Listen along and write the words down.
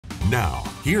Now,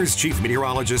 here's Chief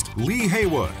Meteorologist Lee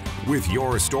Haywood with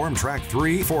your Storm Track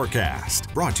 3 forecast,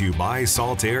 brought to you by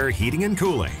Saltair Heating and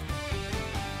Cooling.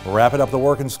 Wrapping up the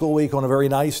work and school week on a very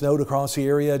nice note across the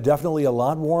area. Definitely a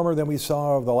lot warmer than we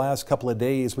saw over the last couple of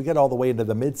days. We get all the way into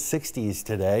the mid-60s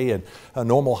today and a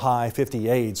normal high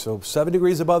 58. So 7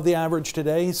 degrees above the average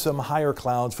today. Some higher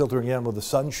clouds filtering in with the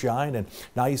sunshine and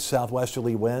nice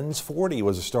southwesterly winds. 40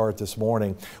 was a start this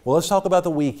morning. Well, let's talk about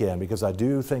the weekend because I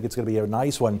do think it's going to be a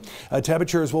nice one.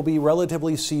 Temperatures will be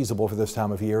relatively seasonable for this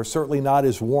time of year. Certainly not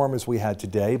as warm as we had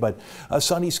today, but a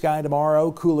sunny sky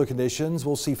tomorrow. Cooler conditions.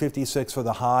 We'll see 56 for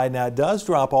the high. Now it does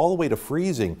drop all the way to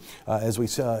freezing as we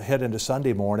head into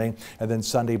Sunday morning, and then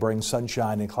Sunday brings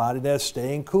sunshine and cloudiness,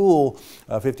 staying cool,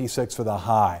 56 for the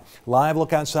high. Live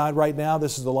look outside right now.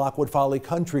 This is the Lockwood Folly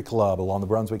Country Club along the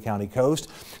Brunswick County coast.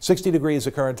 60 degrees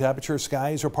the current temperature.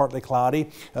 Skies are partly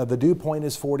cloudy. The dew point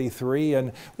is 43,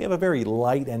 and we have a very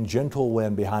light and gentle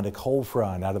wind behind a cold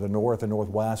front out of the north and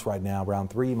northwest right now, around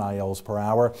 3 miles per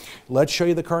hour. Let's show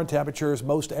you the current temperatures.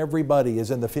 Most everybody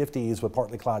is in the 50s with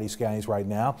partly cloudy skies right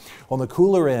now. On the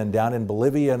cooler end, down in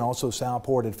Bolivia and also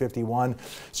Southport at 51,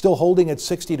 still holding at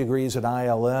 60 degrees at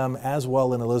ILM, as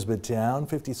well in Elizabethtown,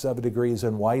 57 degrees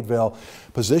in Whiteville.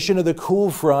 Position of the cool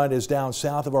front is down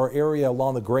south of our area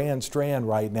along the Grand Strand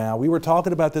right now. We were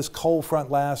talking about this cold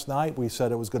front last night. We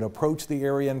said it was going to approach the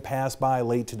area and pass by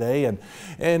late today, and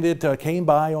it came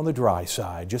by on the dry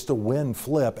side. Just a wind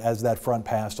flip as that front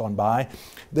passed on by.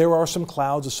 There are some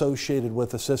clouds associated with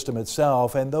the system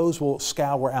itself, and those will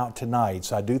scour out tonight.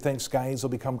 So I do think skies will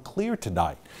become clear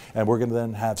tonight, and we're going to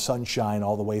then have sunshine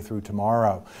all the way through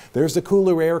tomorrow. There's the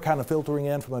cooler air kind of filtering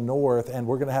in from the north, and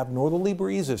we're going to have northerly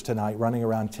breezes tonight running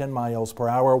around 10 miles per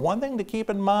hour. One thing to keep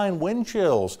in mind, wind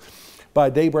chills by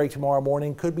daybreak tomorrow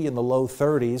morning could be in the low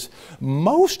 30s.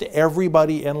 Most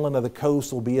everybody inland of the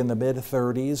coast will be in the mid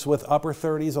 30s, with upper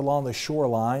 30s along the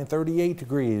shoreline. 38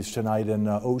 degrees tonight in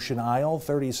Ocean Isle,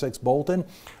 36 Bolton,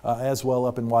 as well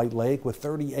up in White Lake, with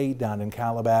 38 down in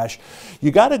Calabash.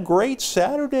 You got a great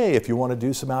Saturday if you want to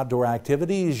do some outdoor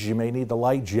activities. You may need the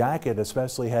light jacket,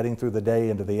 especially heading through the day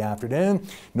into the afternoon.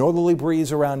 Northerly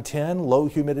breeze around 10, low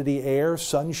humidity air,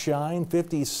 sunshine,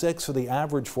 56 for the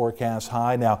average forecast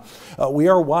high. Now, we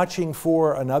are watching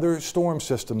for another storm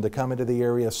system to come into the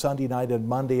area Sunday night and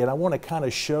Monday, and I want to kind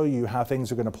of show you how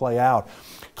things are going to play out.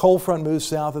 Cold front moves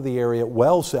south of the area,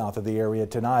 well south of the area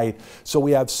tonight, so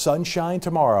we have sunshine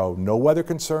tomorrow, no weather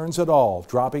concerns at all,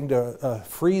 dropping to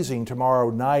freezing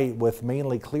tomorrow night with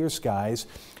mainly clear skies.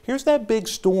 Here's that big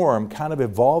storm kind of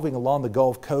evolving along the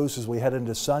Gulf Coast as we head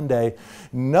into Sunday.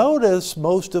 Notice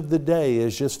most of the day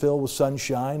is just filled with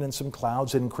sunshine and some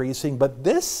clouds increasing, but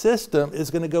this system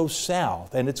is going to go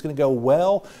south, and it's going to go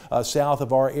well south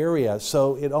of our area.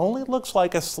 So it only looks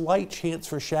like a slight chance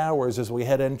for showers as we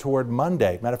head in toward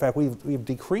Monday. Matter of fact, we've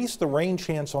decreased the rain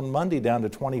chance on Monday down to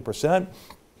 20%.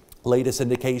 Latest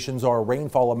indications are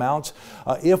rainfall amounts,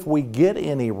 if we get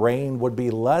any rain, would be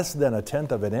less than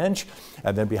 1/10 of an inch.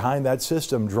 And then behind that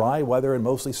system, dry weather and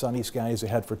mostly sunny skies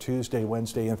ahead for Tuesday,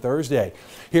 Wednesday, and Thursday.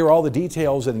 Here are all the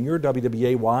details in your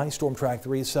WWAY Storm Track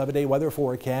 3 7-day weather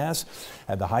forecast.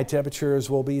 And the high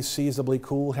temperatures will be seasonably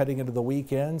cool heading into the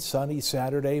weekend. Sunny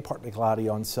Saturday, partly cloudy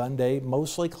on Sunday,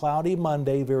 mostly cloudy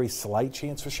Monday, very slight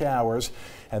chance for showers.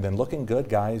 And then looking good,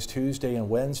 guys, Tuesday and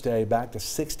Wednesday, back to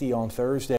 60 on Thursday.